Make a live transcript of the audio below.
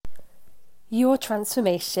Your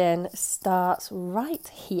transformation starts right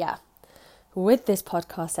here with this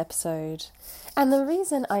podcast episode. And the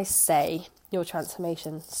reason I say your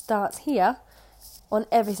transformation starts here on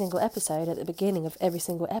every single episode, at the beginning of every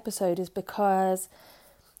single episode, is because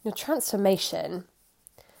your transformation,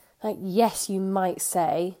 yes, you might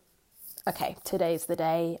say, okay, today's the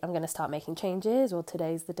day I'm going to start making changes, or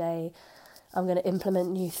today's the day I'm going to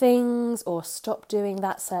implement new things or stop doing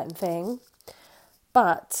that certain thing.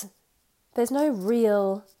 But there's no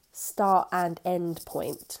real start and end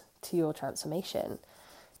point to your transformation,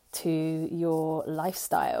 to your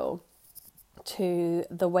lifestyle, to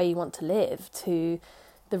the way you want to live, to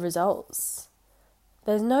the results.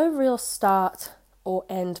 There's no real start or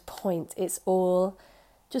end point. It's all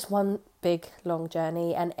just one big long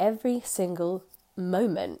journey, and every single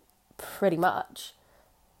moment, pretty much,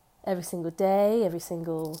 every single day, every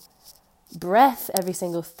single breath, every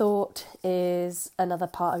single thought is another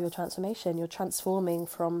part of your transformation. You're transforming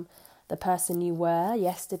from the person you were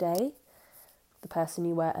yesterday, the person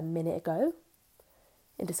you were a minute ago,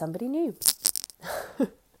 into somebody new.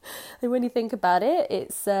 And when you think about it,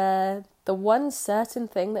 it's the one certain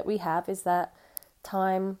thing that we have is that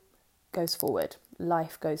time goes forward,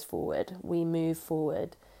 life goes forward, we move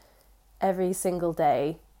forward. Every single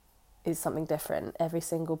day is something different. Every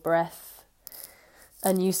single breath,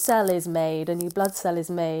 a new cell is made, a new blood cell is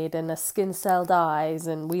made, and a skin cell dies,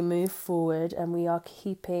 and we move forward and we are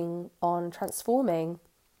keeping on transforming.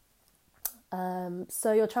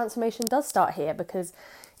 So your transformation does start here, because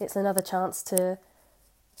it's another chance to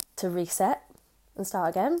reset and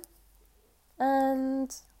start again.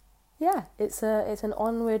 And yeah, it's an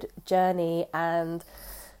onward journey, and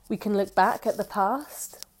we can look back at the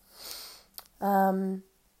past, and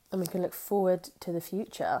we can look forward to the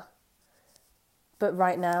future. But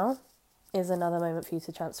right now is another moment for you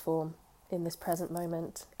to transform in this present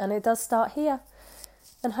moment. And it does start here.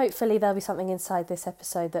 And hopefully there'll be something inside this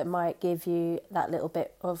episode that might give you that little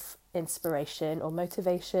bit of inspiration or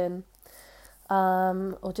motivation,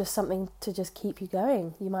 or just something to just keep you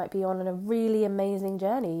going. You might be on a really amazing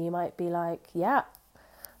journey. You might be like, yeah,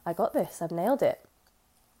 I got this. I've nailed it.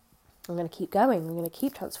 I'm going to keep going. I'm going to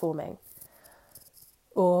keep transforming.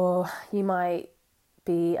 Or you might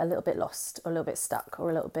be a little bit lost, or a little bit stuck, or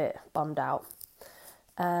a little bit bummed out.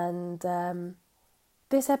 And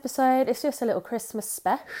this episode is just a little Christmas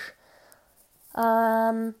special.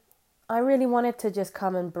 I really wanted to just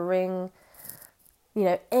come and bring,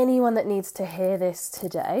 anyone that needs to hear this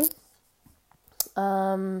today.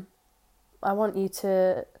 I want you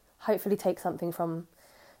to hopefully take something from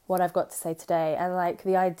what I've got to say today. And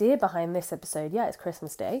the idea behind this episode, it's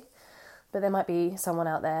Christmas Day. But there might be someone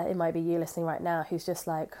out there, it might be you listening right now, who's just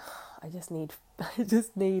like, I just need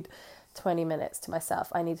 20 minutes to myself.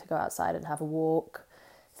 I need to go outside and have a walk.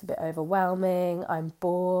 It's a bit overwhelming. I'm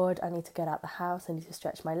bored. I need to get out the house. I need to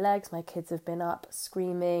stretch my legs. My kids have been up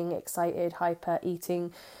screaming, excited, hyper,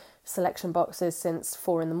 eating selection boxes since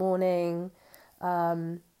 4 a.m.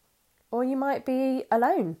 Or you might be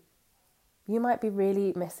alone. You might be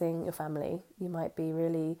really missing your family. You might be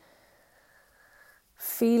really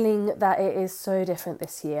feeling that it is so different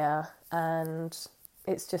this year and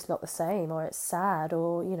it's just not the same, or it's sad,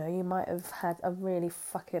 or you might have had a really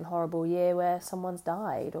fucking horrible year where someone's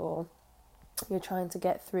died, or you're trying to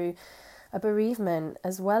get through a bereavement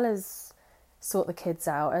as well as sort the kids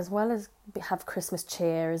out, as well as have Christmas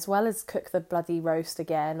cheer, as well as cook the bloody roast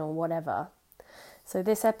again, or whatever. So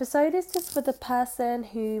this episode is just for the person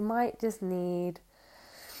who might just need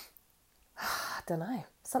I don't know,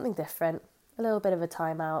 something different. A little bit of a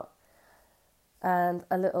timeout, and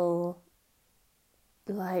a little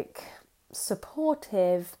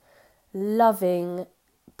supportive, loving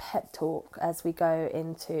pep talk as we go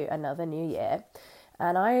into another new year.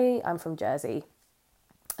 And I'm from Jersey,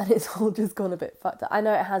 and it's all just gone a bit fucked up. I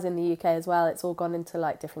know it has in the UK as well. It's all gone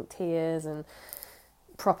into different tiers, and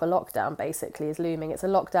proper lockdown basically is looming. It's a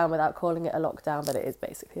lockdown without calling it a lockdown, but it is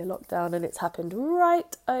basically a lockdown, and it's happened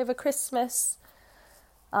right over Christmas.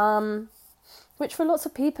 Which for lots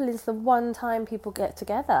of people is the one time people get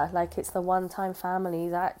together. It's the one time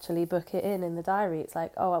families actually book it in the diary. It's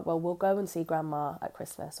we'll go and see grandma at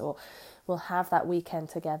Christmas, or we'll have that weekend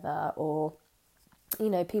together, or,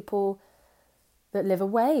 people that live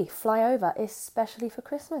away fly over, especially for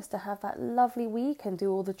Christmas, to have that lovely week and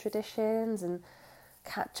do all the traditions and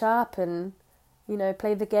catch up and,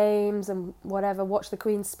 play the games and whatever, watch the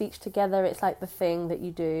Queen's speech together. It's the thing that you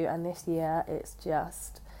do. And this year it's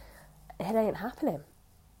just, it ain't happening.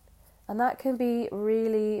 And that can be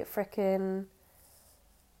really freaking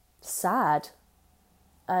sad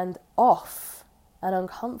and off and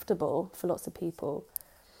uncomfortable for lots of people.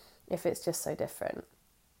 if it's just so different.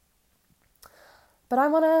 But I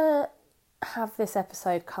want to have this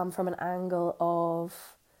episode come from an angle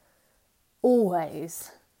of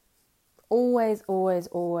always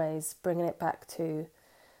bringing it back to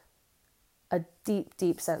a deep,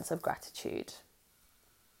 deep sense of gratitude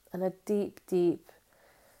and a deep, deep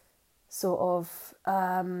sort of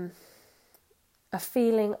a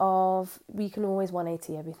feeling of we can always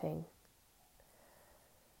 180 everything.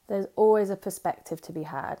 There's always a perspective to be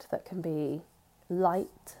had that can be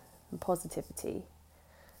light and positivity.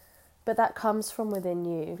 But that comes from within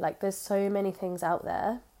you. Like, there's so many things out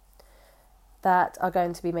there that are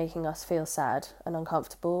going to be making us feel sad and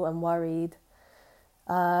uncomfortable and worried.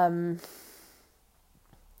 And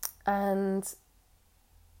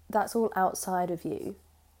that's all outside of you.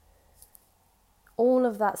 All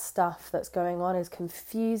of that stuff that's going on is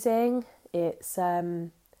confusing. It's,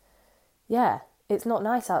 it's not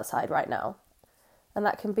nice outside right now. And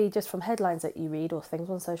that can be just from headlines that you read or things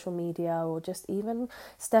on social media or just even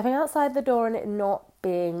stepping outside the door and it not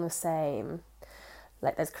being the same.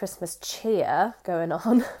 Like, there's Christmas cheer going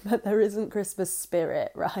on, but there isn't Christmas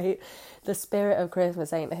spirit, right? The spirit of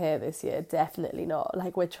Christmas ain't here this year, definitely not.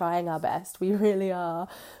 Like, we're trying our best, we really are.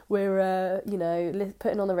 We're,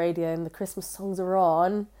 putting on the radio and the Christmas songs are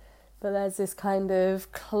on, but there's this kind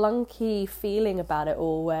of clunky feeling about it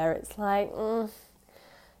all where it's like,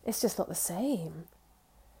 it's just not the same.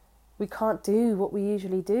 We can't do what we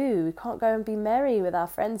usually do. We can't go and be merry with our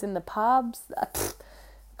friends in the pubs.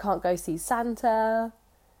 Can't go see Santa.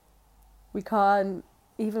 We can't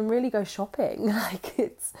even really go shopping. Like,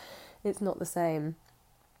 it's not the same.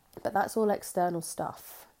 But that's all external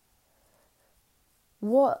stuff.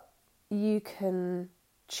 What you can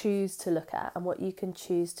choose to look at and what you can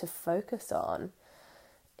choose to focus on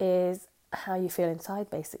is how you feel inside,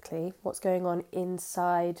 basically. What's going on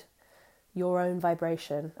inside your own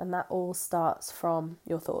vibration. And that all starts from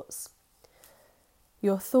your thoughts.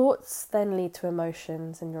 Your thoughts then lead to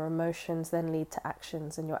emotions, and your emotions then lead to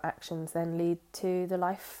actions, and your actions then lead to the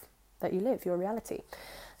life that you live, your reality.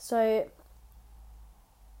 So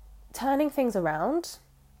turning things around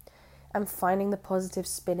and finding the positive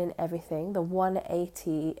spin in everything, the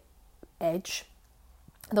 180 edge,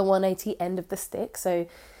 the 180 end of the stick. So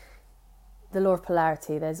the law of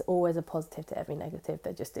polarity, there's always a positive to every negative,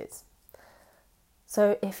 there just is.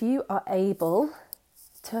 So if you are able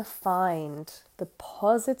to find the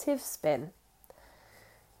positive spin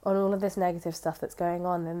on all of this negative stuff that's going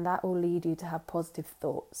on, then that will lead you to have positive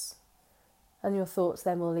thoughts. And your thoughts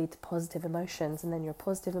then will lead to positive emotions, and then your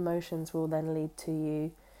positive emotions will then lead to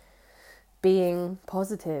you being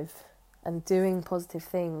positive and doing positive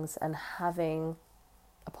things and having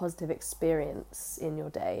a positive experience in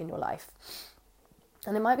your day, in your life.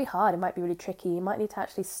 And it might be hard, it might be really tricky. You might need to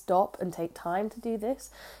actually stop and take time to do this.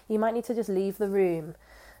 You might need to just leave the room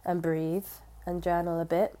and breathe and journal a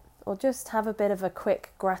bit, or just have a bit of a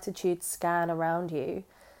quick gratitude scan around you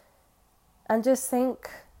and just think,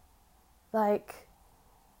 like,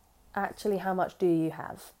 actually, how much do you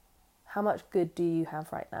have? How much good do you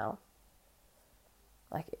have right now?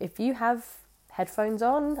 Like, if you have headphones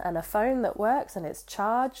on and a phone that works and it's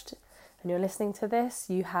charged and you're listening to this,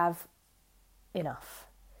 you have enough.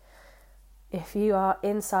 If you are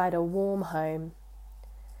inside a warm home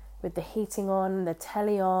with the heating on, the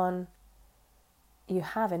telly on, you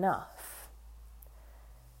have enough.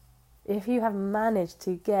 If you have managed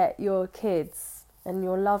to get your kids and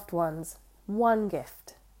your loved ones one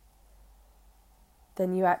gift,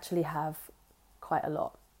 then you actually have quite a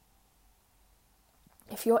lot.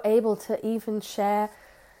 If you're able to even share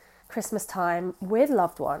Christmas time with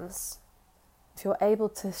loved ones, if you're able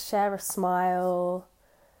to share a smile,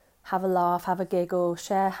 have a laugh, have a giggle,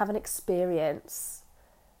 have an experience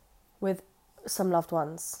with some loved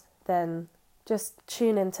ones, then just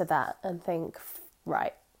tune into that and think,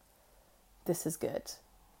 right, this is good.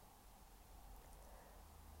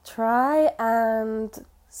 Try and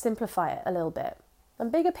simplify it a little bit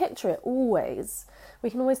and bigger picture it always. We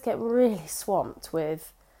can always get really swamped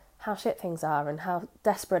with how shit things are and how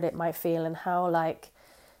desperate it might feel and how, like,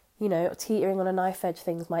 teetering on a knife edge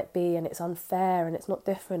things might be, and it's unfair and it's not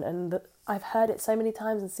different. And I've heard it so many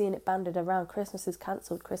times and seen it banded around. Christmas is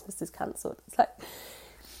cancelled. It's like,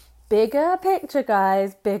 bigger picture,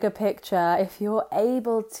 guys, bigger picture. If you're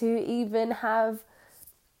able to even have,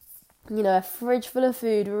 a fridge full of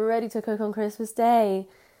food ready to cook on Christmas Day,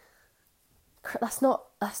 that's not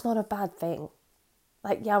a bad thing.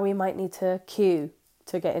 Like, yeah, we might need to queue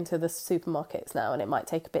to get into the supermarkets now, and it might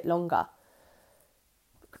take a bit longer.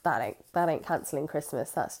 That ain't cancelling Christmas.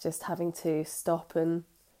 That's just having to stop and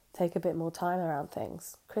take a bit more time around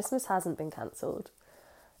things. Christmas hasn't been cancelled.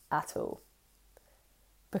 at all.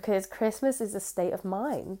 Because Christmas is a state of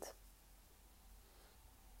mind.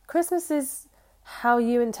 Christmas is how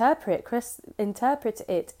you interpret it.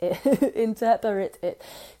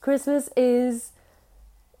 Christmas is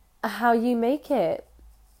how you make it.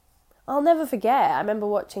 I'll never forget, I remember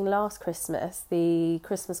watching last Christmas, the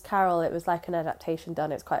Christmas Carol. It was like an adaptation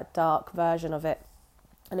done. It's quite a dark version of it.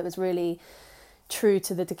 And it was really true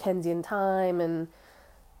to the Dickensian time, and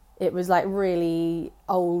it was like really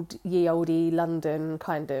ye olde London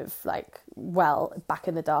kind of like, well, back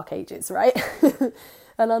in the dark ages, right?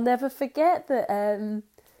 And I'll never forget that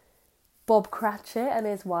Bob Cratchit and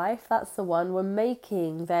his wife, that's the one, were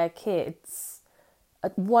making their kids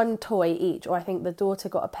one toy each, or I think the daughter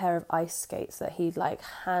got a pair of ice skates that he'd like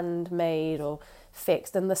handmade or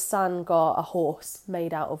fixed, and the son got a horse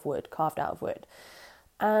made out of wood, carved out of wood.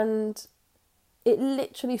 And it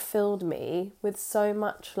literally filled me with so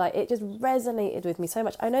much, like, it just resonated with me so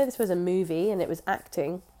much. I know this was a movie and it was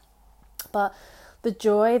acting, but the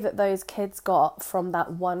joy that those kids got from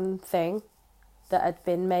that one thing that had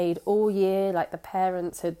been made all year, like the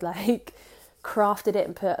parents had like crafted it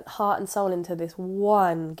and put heart and soul into this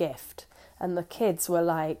one gift, and the kids were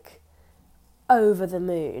like over the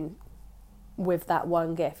moon with that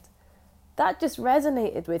one gift. That just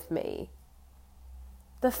resonated with me.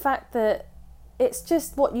 The fact that it's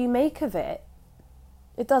just what you make of it.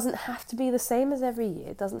 It doesn't have to be the same as every year.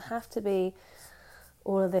 It doesn't have to be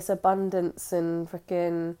all of this abundance and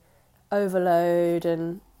freaking overload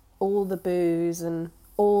and all the booze and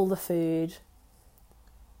all the food.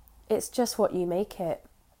 It's just what you make it.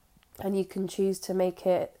 And you can choose to make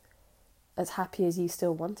it as happy as you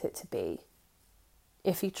still want it to be.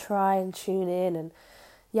 If you try and tune in and,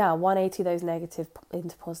 180 those negative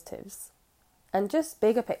into positives. And just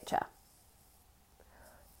bigger picture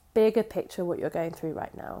what you're going through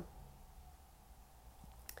right now.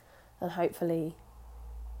 And hopefully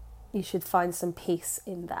you should find some peace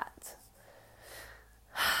in that.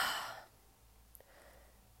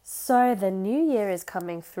 So the new year is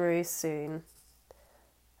coming through soon.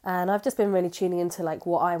 And I've just been really tuning into like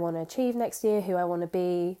what I want to achieve next year, who I want to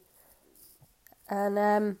be.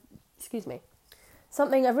 And,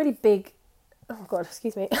 something, a really big, oh God,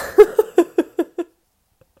 excuse me.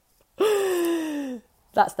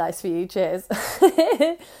 That's nice for you, cheers.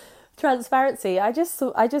 Transparency. I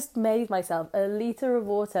just made myself a litre of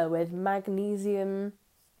water with magnesium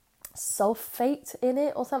sulfate in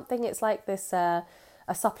it or something. It's like this, a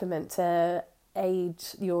supplement to aid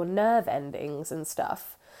your nerve endings and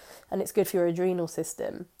stuff. And it's good for your adrenal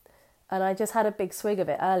system. And I just had a big swig of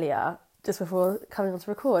it earlier, just before coming on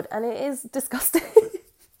to record. And it is disgusting.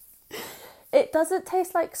 It doesn't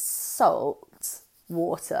taste like salt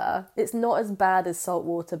water. It's not as bad as salt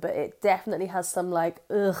water, but it definitely has some like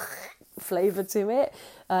flavour to it,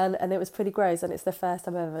 and it was pretty gross, and it's the first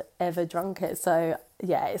time I've ever drunk it, so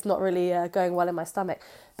yeah, it's not really going well in my stomach.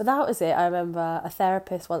 But that was it. I remember a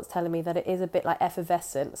therapist once telling me that it is a bit like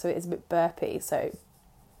effervescent, so it is a bit burpy, so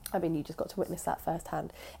I mean, you just got to witness that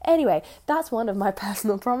firsthand. Anyway, that's one of my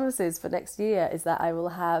personal promises for next year, is that I will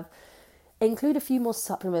include a few more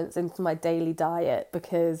supplements into my daily diet,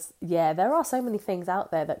 because there are so many things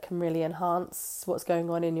out there that can really enhance what's going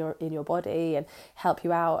on in your body and help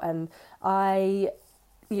you out. And I'm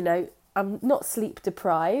not sleep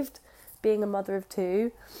deprived, being a mother of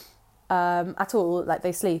two, at all. Like,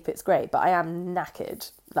 they sleep, it's great, but I am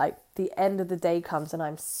knackered. Like, the end of the day comes and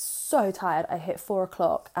I'm so tired. I hit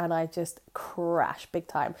 4:00 and I just crash big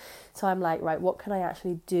time. So I'm like, right, what can I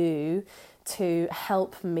actually do to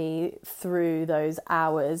help me through those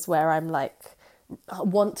hours where I'm like, I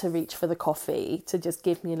want to reach for the coffee to just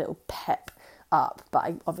give me a little pep up, but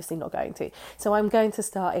I'm obviously not going to. So I'm going to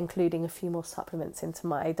start including a few more supplements into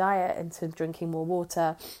my diet, into drinking more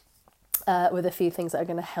water, with a few things that are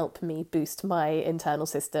going to help me boost my internal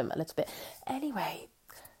system a little bit. Anyway,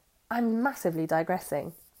 I'm massively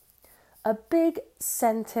digressing. A big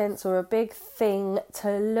sentence or a big thing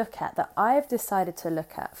to look at that I've decided to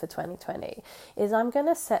look at for 2020 is I'm going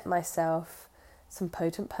to set myself some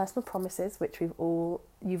potent personal promises, which you've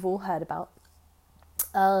all heard about.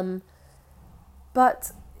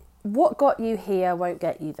 But what got you here won't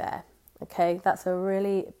get you there. Okay, that's a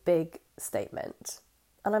really big statement.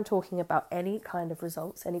 And I'm talking about any kind of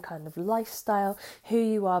results, any kind of lifestyle, who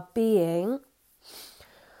you are being.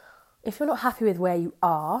 If you're not happy with where you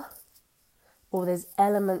are, or there's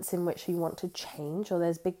elements in which you want to change, or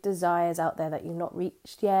there's big desires out there that you've not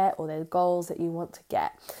reached yet, or there's goals that you want to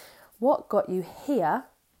get, what got you here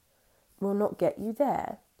will not get you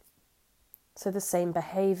there. So the same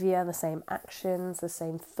behaviour, the same actions, the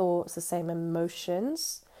same thoughts, the same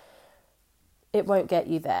emotions it won't get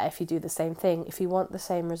you there if you do the same thing. If you want the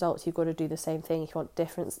same results, you've got to do the same thing. If you want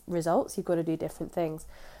different results, you've got to do different things.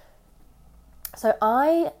 So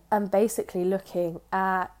I am basically looking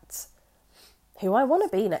at who I want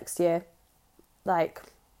to be next year. Like,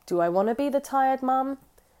 do I want to be the tired mum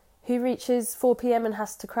who reaches 4 p.m. and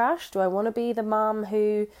has to crash? Do I want to be the mum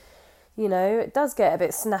who, you know, it does get a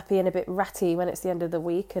bit snappy and a bit ratty when it's the end of the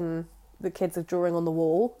week and the kids are drawing on the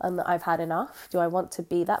wall and that I've had enough? Do I want to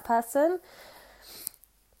be that person?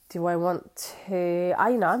 Do I want to...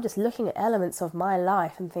 I'm just looking at elements of my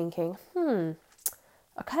life and thinking,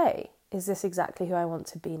 okay, is this exactly who I want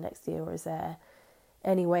to be next year? Or is there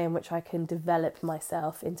any way in which I can develop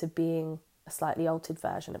myself into being a slightly altered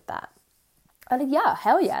version of that? And yeah,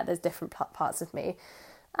 hell yeah, there's different parts of me.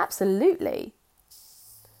 Absolutely.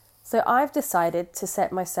 So I've decided to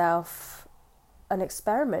set myself an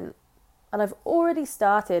experiment. And I've already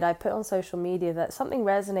started. I put on social media that something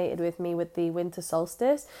resonated with me with the winter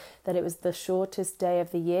solstice, that it was the shortest day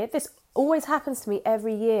of the year. This always happens to me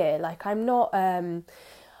every year. Like, I'm not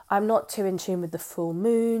too in tune with the full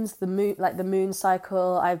moons, the moon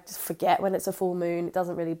cycle. I just forget when it's a full moon. It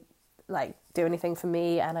doesn't really do anything for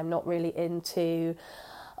me, and I'm not really into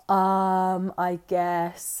I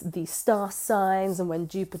guess the star signs and when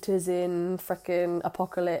Jupiter's in frickin'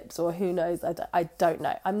 apocalypse, or who knows, I don't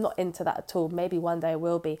know. I'm not into that at all. Maybe one day I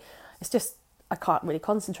will be. It's just I can't really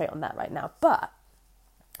concentrate on that right now. But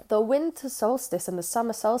the winter solstice and the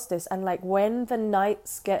summer solstice, and when the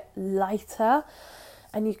nights get lighter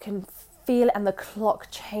and you can feel it and the clock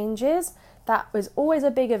changes, that was always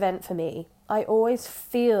a big event for me. I always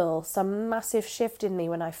feel some massive shift in me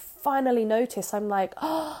when I finally notice. I'm like,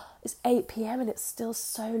 oh, it's 8 p.m. and it's still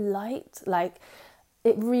so light.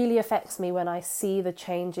 It really affects me when I see the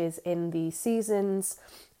changes in the seasons,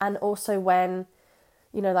 and also when,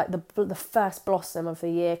 the first blossom of the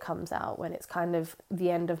year comes out, when it's kind of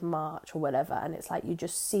the end of March or whatever, and it's you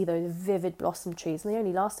just see those vivid blossom trees, and they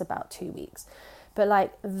only last about 2 weeks.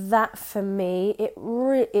 But that for me,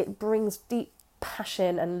 it brings deep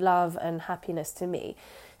passion and love and happiness to me.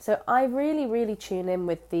 So I really, really tune in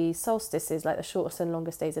with the solstices, the shortest and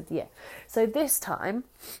longest days of the year. So this time,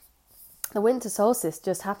 the winter solstice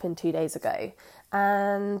just happened 2 days ago.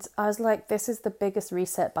 And I was like, this is the biggest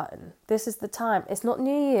reset button. This is the time. It's not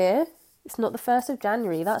New Year. It's not the 1st of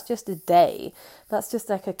January. That's just a day. That's just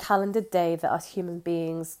a calendar day that us human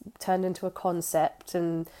beings turned into a concept.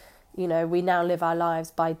 And, we now live our lives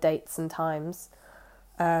by dates and times.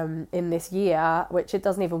 In this year, which it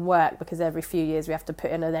doesn't even work, because every few years we have to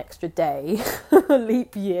put in an extra day, a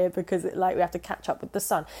leap year, because we have to catch up with the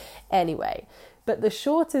sun. Anyway, but the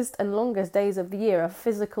shortest and longest days of the year are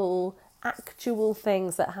physical, actual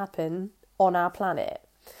things that happen on our planet.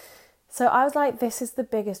 So I was like, this is the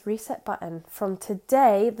biggest reset button. From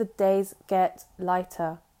today, the days get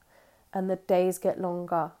lighter and the days get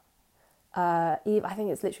longer. I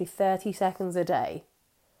think it's literally 30 seconds a day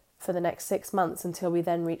for the next 6 months, until we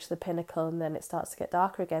then reach the pinnacle and then it starts to get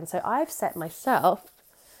darker again. So I've set myself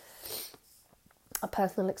a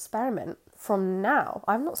personal experiment from now.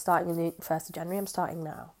 I'm not starting on the 1st of January, I'm starting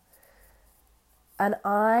now. And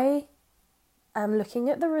I am looking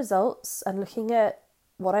at the results and looking at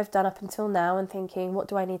what I've done up until now and thinking, what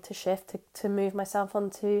do I need to shift to move myself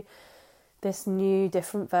onto this new,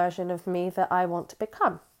 different version of me that I want to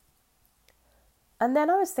become? And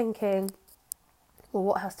then I was thinking, well,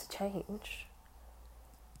 what has to change?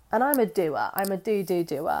 And I'm a doer. I'm a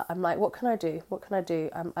doer. I'm like, what can I do? What can I do?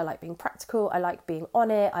 I like being practical. I like being on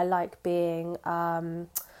it. I like being,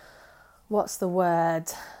 what's the word?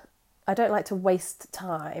 I don't like to waste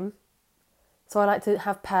time. So I like to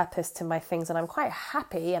have purpose to my things, and I'm quite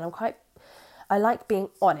happy, and I like being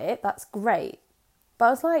on it. That's great. But I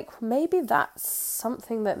was like, maybe that's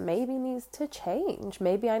something that maybe needs to change.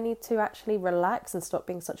 Maybe I need to actually relax and stop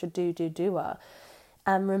being such a doer.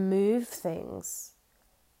 And remove things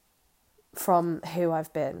from who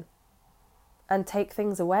I've been and take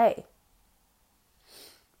things away.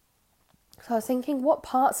 So I was thinking, what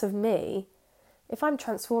parts of me, if I'm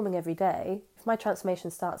transforming every day, if my transformation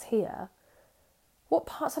starts here, what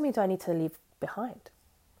parts of me do I need to leave behind?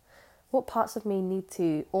 What parts of me need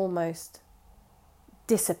to almost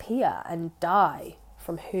disappear and die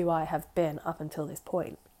from who I have been up until this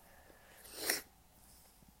point?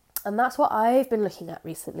 And that's what I've been looking at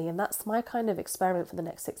recently, and that's my kind of experiment for the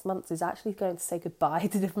next 6 months, is actually going to say goodbye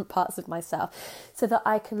to different parts of myself so that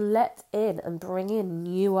I can let in and bring in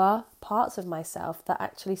newer parts of myself that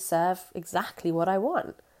actually serve exactly what I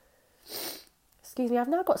want. Excuse me, I've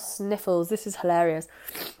now got sniffles. This is hilarious.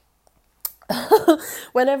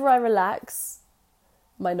 Whenever I relax,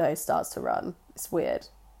 my nose starts to run. It's weird.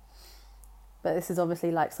 But this is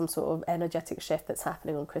obviously like some sort of energetic shift that's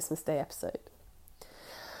happening on Christmas Day episode.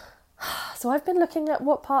 So I've been looking at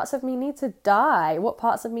what parts of me need to die, what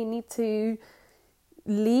parts of me need to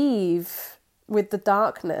leave with the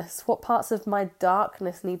darkness, what parts of my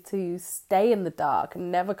darkness need to stay in the dark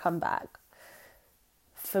and never come back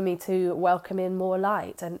for me to welcome in more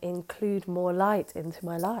light and include more light into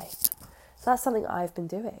my life. So that's something I've been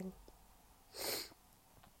doing.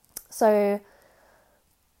 So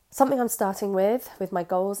something I'm starting with my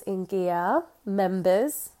Goals in Gear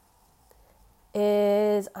members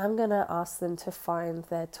is I'm going to ask them to find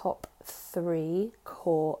their top 3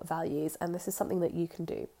 core values. And this is something that you can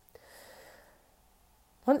do.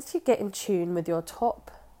 Once you get in tune with your top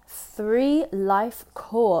 3 life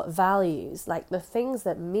core values, like the things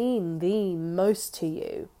that mean the most to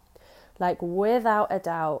you, like without a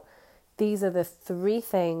doubt, these are the 3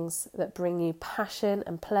 things that bring you passion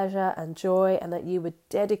and pleasure and joy and that you would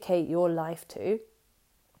dedicate your life to.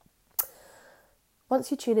 Once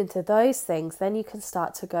you tune into those things, then you can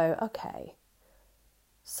start to go, okay,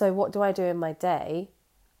 so what do I do in my day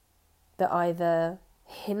that either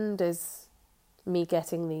hinders me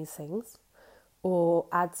getting these things or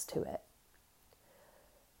adds to it?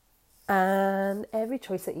 And every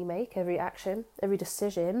choice that you make, every action, every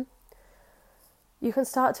decision, you can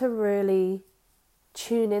start to really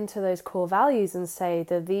tune into those core values and say,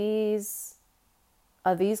 are these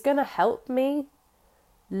going to help me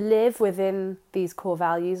live within these core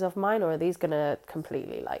values of mine, or are these going to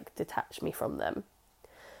completely like detach me from them?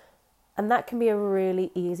 And that can be a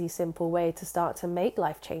really easy, simple way to start to make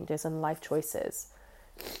life changes and life choices.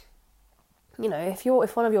 You know,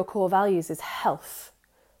 if one of your core values is health,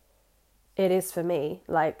 it is for me,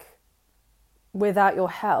 like, without your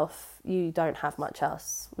health, you don't have much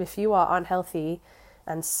else. If you are unhealthy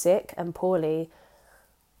and sick and poorly,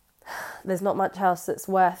 there's not much else that's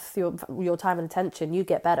worth your time and attention. You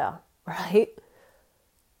get better, right?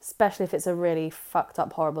 Especially if it's a really fucked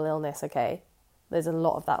up, horrible illness, okay? There's a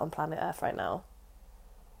lot of that on planet Earth right now.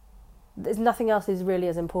 There's nothing else is really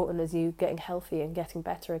as important as you getting healthy and getting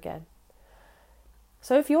better again.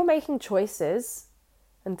 So if you're making choices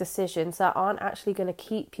and decisions that aren't actually going to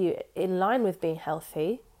keep you in line with being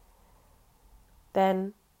healthy,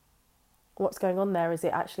 then what's going on there? Is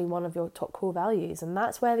it actually one of your top core values? And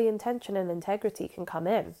that's where the intention and integrity can come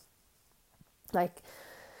in. Like,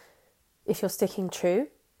 if you're sticking true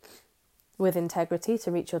with integrity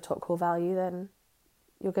to reach your top core value, then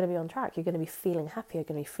you're going to be on track. You're going to be feeling happy. You're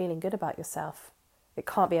going to be feeling good about yourself. It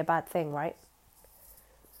can't be a bad thing, right?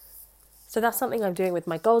 So that's something I'm doing with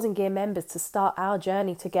my Goals in Gear members to start our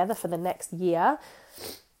journey together for the next year,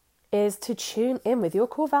 is to tune in with your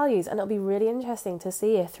core values. And it'll be really interesting to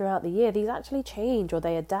see if throughout the year these actually change, or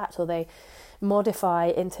they adapt, or they modify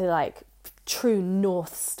into like true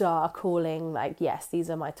North Star calling, like, yes, these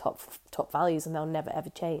are my top values and they'll never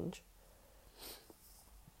ever change.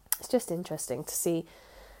 It's just interesting to see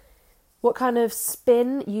what kind of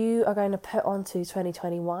spin you are going to put onto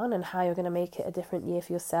 2021 and how you're going to make it a different year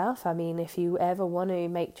for yourself. I mean, if you ever want to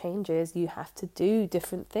make changes, you have to do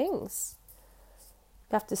different things.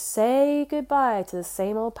 You have to say goodbye to the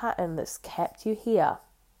same old pattern that's kept you here.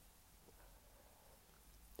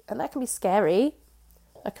 And that can be scary.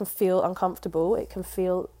 It can feel uncomfortable. It can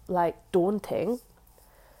feel like daunting.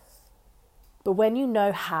 But when you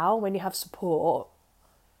know how, when you have support,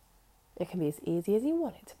 it can be as easy as you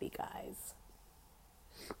want it to be, guys.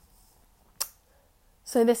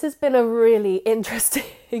 So this has been a really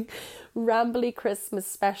interesting, rambly Christmas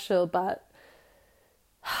special, but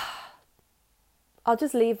I'll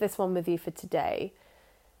just leave this one with you for today.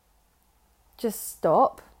 Just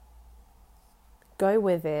stop, go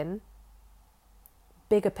within,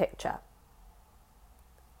 bigger picture,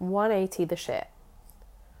 180 the shit.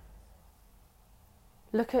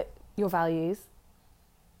 Look at your values.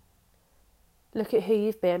 Look at who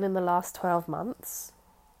you've been in the last 12 months.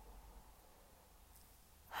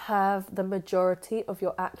 Have the majority of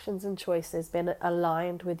your actions and choices been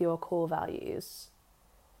aligned with your core values?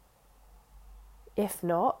 If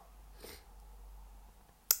not,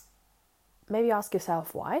 maybe ask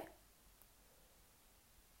yourself why.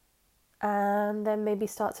 And then maybe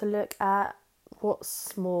start to look at what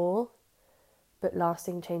small but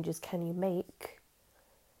lasting changes can you make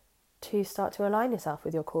to start to align yourself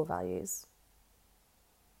with your core values.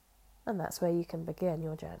 And that's where you can begin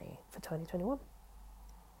your journey for 2021.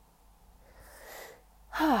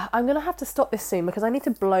 I'm going to have to stop this soon because I need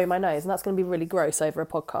to blow my nose, and that's going to be really gross over a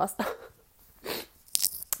podcast.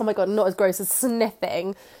 Oh my God, not as gross as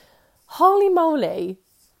sniffing. Holy moly.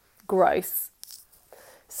 Gross.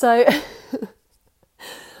 So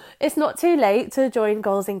It's not too late to join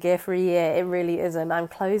Goals in Gear for a year. It really isn't. I'm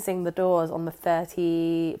closing the doors on the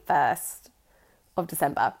 31st of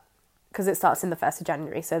December because it starts in the 1st of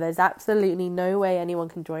January. So there's absolutely no way anyone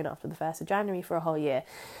can join after the 1st of January for a whole year.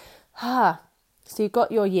 So you've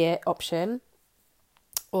got your year option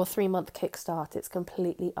or 3-month kickstart. It's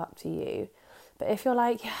completely up to you. But if you're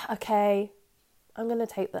like, yeah, okay, I'm going to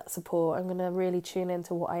take that support. I'm going to really tune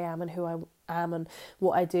into what I am and who I am and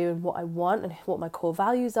what I do and what I want and what my core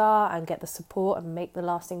values are and get the support and make the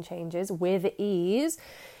lasting changes with ease.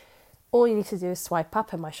 All you need to do is swipe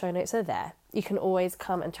up and my show notes are there. You can always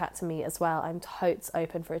come and chat to me as well. I'm totes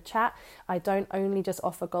open for a chat. I don't only just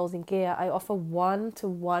offer Goals in Gear, I offer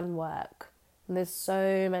one-to-one work. And there's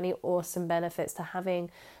so many awesome benefits to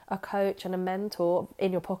having a coach and a mentor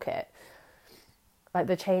in your pocket. Like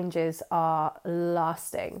the changes are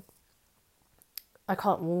lasting. I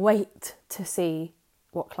can't wait to see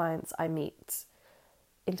what clients I meet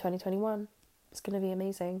in 2021. It's going to be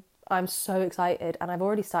amazing. I'm so excited and I've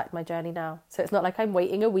already started my journey now. So it's not like I'm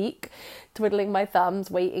waiting a week, twiddling my thumbs,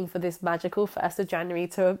 waiting for this magical 1st of January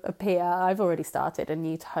to appear. I've already started and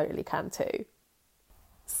you totally can too.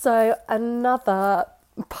 So another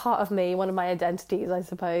part of me, one of my identities, I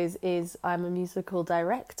suppose, is I'm a musical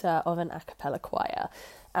director of an a cappella choir.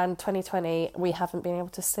 And 2020, we haven't been able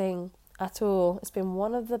to sing at all. It's been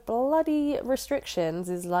one of the bloody restrictions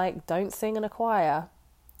is like, don't sing in a choir.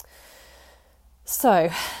 So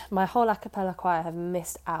my whole a cappella choir have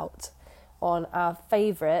missed out on our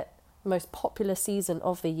favourite, most popular season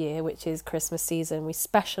of the year, which is Christmas season. We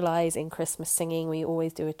specialise in Christmas singing. We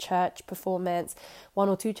always do a church performance, 1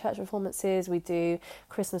 or 2 church performances. We do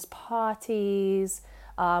Christmas parties.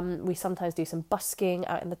 We sometimes do some busking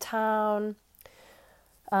out in the town.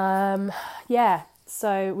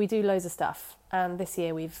 So we do loads of stuff. And this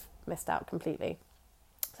year we've missed out completely.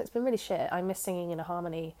 So it's been really shit. I miss singing in a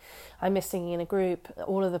harmony. I miss singing in a group.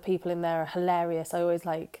 All of the people in there are hilarious. I always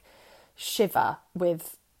shiver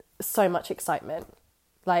with so much excitement,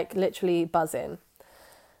 literally buzzing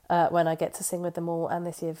when I get to sing with them all, and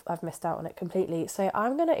this year I've missed out on it completely. So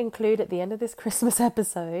I'm going to include at the end of this Christmas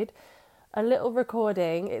episode a little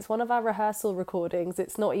recording. It's one of our rehearsal recordings.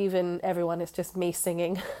 It's not even everyone, it's just me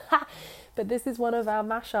singing. But this is one of our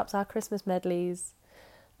mashups, our Christmas medleys.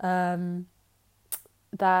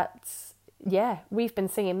 We've been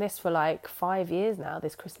singing this for 5 years now,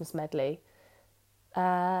 this Christmas medley.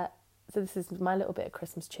 So this is my little bit of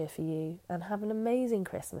Christmas cheer for you. And have an amazing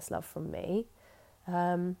Christmas love from me.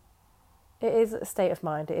 It is a state of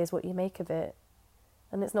mind. It is what you make of it.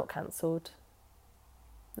 And it's not cancelled.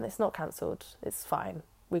 It's fine.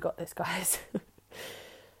 We got this, guys.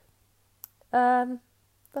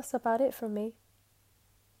 That's about it from me.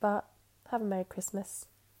 But have a Merry Christmas.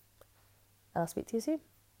 I'll speak to you soon.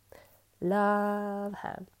 Love,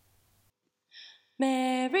 Ham.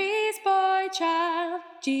 Mary's boy child,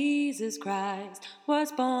 Jesus Christ,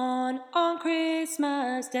 was born on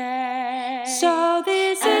Christmas Day. So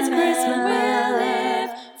this is Christmas will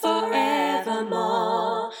live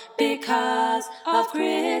forevermore because of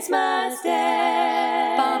Christmas Day.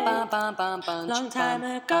 Long time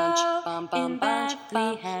ago in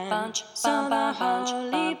Bethlehem, so the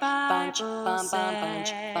Holy Bible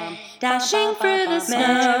says. Dashing through the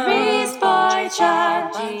snow, Mary's boy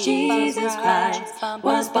child, Jesus Christ,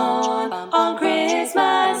 was born on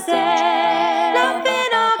Christmas Day.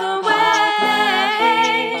 Laughing all the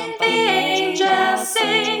way, the angels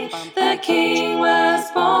sing, the King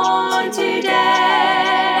was born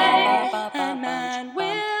today. And man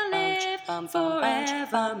will live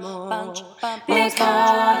forevermore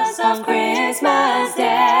because of Christmas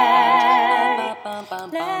Day.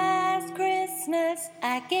 Last Christmas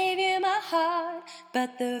I gave you my heart,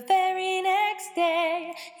 but the very next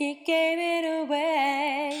day you gave it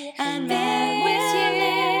away. And man will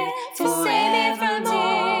live to save me from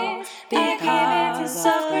tears because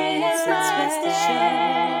of Christmas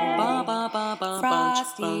Day.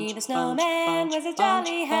 Frosty the snowman was a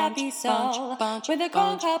jolly happy soul, with a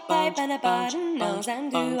gold cup pipe and a button nose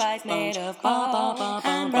and 2 eyes made of coal.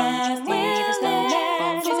 And Frosty the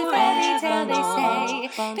snowman was a fairy tale, they say.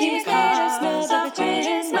 He was made of snow, but the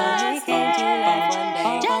Christmas came to life one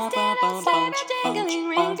day. Just hear the sleigh bell jingling,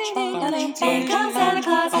 ring, ding, ding, ding. Here comes Santa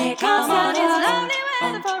Claus, here comes Santa. It's lovely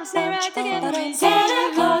weather for a sleigh ride together.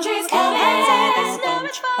 Santa Claus is coming, the snow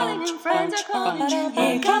is falling and friends are calling.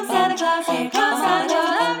 Here comes Santa Claus, here comes Santa.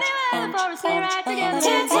 Lovely weather for a sleigh ride together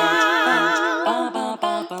to town.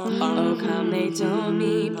 Oh, come, they told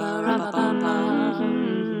me,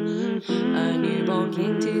 pa-ra-pa-pam-pam. A newborn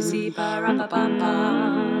king to see,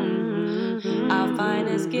 pa-ra-pa-pam-pam. Our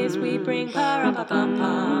finest gifts we bring,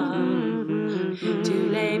 pa-ra-pa-pam-pam. To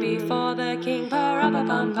lay before the king,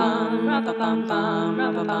 pa-ra-pa-pum-pum, ra-pa-pum-pum,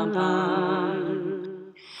 ra-pa-pum-pum.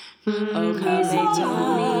 Oh, come make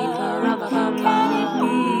Tony, pa-ra-pa-pum-pum.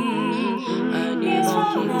 A newborn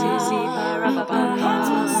king to see,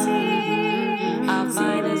 pa-ra-pa-pum-pum. Our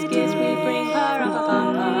finest gifts we bring,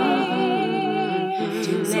 pa-ra-pa-pum-pum.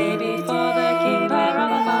 To lay before the king,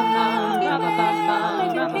 pa-ra-pa-pum-pum,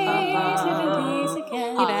 ra-pa-pum-pum, ra-pa-pum-pum.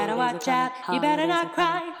 You better watch out, you better not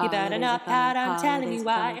cry, you better not pout, I'm telling you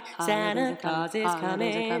why. Santa Claus is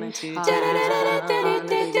coming to town.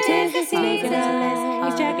 'Tis the season,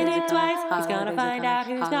 he's checking it twice, he's gonna find out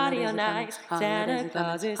who's naughty or nice. Santa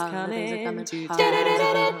Claus is coming to town.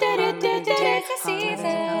 'Tis the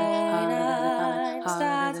season,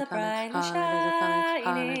 stars are brightly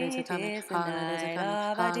shining, it is the night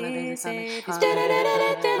of our dear Savior's birth.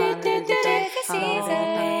 'Tis the season,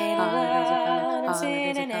 and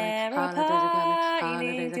sin and error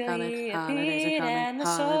piling till he appeared and the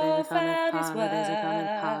soul found his worth.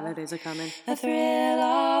 A thrill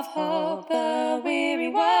of hope, the weary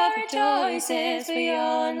world rejoices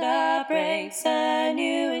beyond the breaks a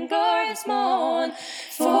new and glorious morn.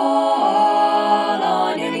 Fall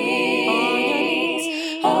on your knees,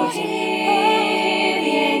 oh hear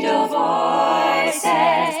the angel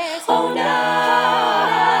voices, oh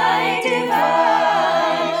night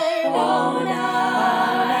divine, oh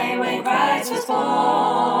night when Christ was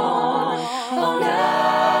born, oh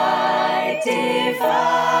night divine,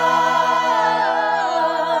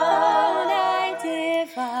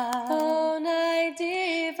 oh night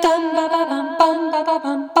divine. Dum ba ba bum bum ba ba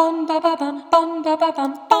bum bum ba ba bum bum ba ba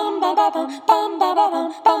bum bum ba ba bum bum ba ba bum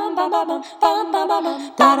bum ba ba bum bum ba ba bum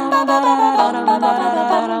da da da da da da ba ba da da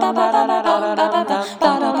da ba da da da da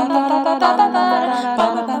ba da da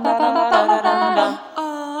da ba da da da da. Oh,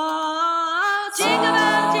 jingle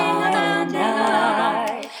bell, jingle bell, jingle bell,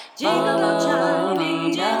 jingle bell chiming,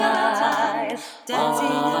 jingle bell time,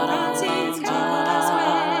 dancing and prancing through the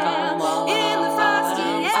square in the frosty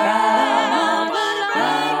air. What a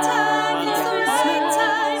bright time! It's the right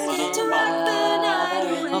time to rock the night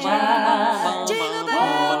away. Jingle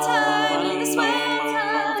bell time in the swell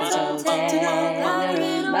time, so take it out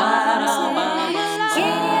in a wild sleigh.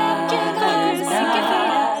 Giddy up, jinglers, sink your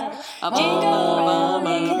feet up, jingle all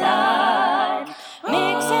the night.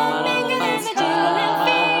 Mix and mingle in the jingling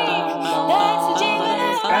feet, that's the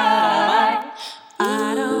jingling ride. I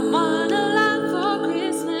don't want a lot for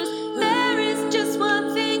Christmas, there is just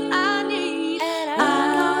one thing I need. I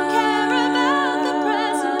don't care about the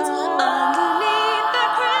presents underneath the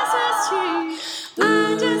Christmas tree. I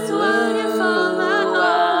just want it for my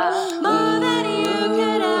own, more than you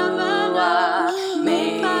could ever know.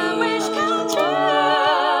 Make my wish come true.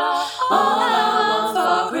 All I want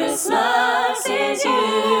for Christmas is you.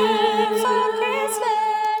 For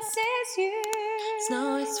Christmas is you. Snow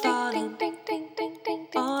is falling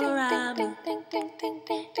all around me.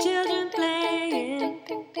 Children playing,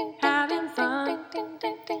 having fun.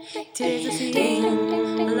 'Tis the season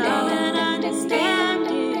of love and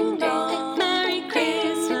understanding. Merry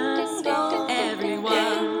Christmas,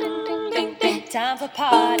 everyone. Time for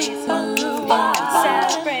parties,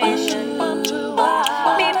 celebration,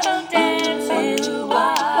 people dancing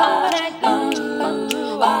all night long.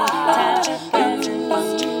 Time for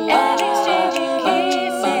presents and exchanging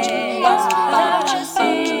kisses. Time for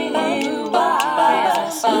singing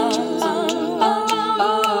Christmas songs.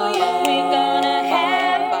 Oh yeah, we're gonna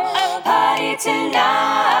have a party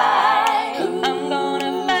tonight. I'm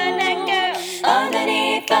gonna find that girl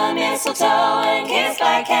underneath the mistletoe and kiss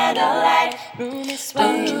by candlelight. Room is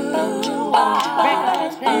swaying,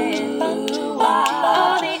 records playing.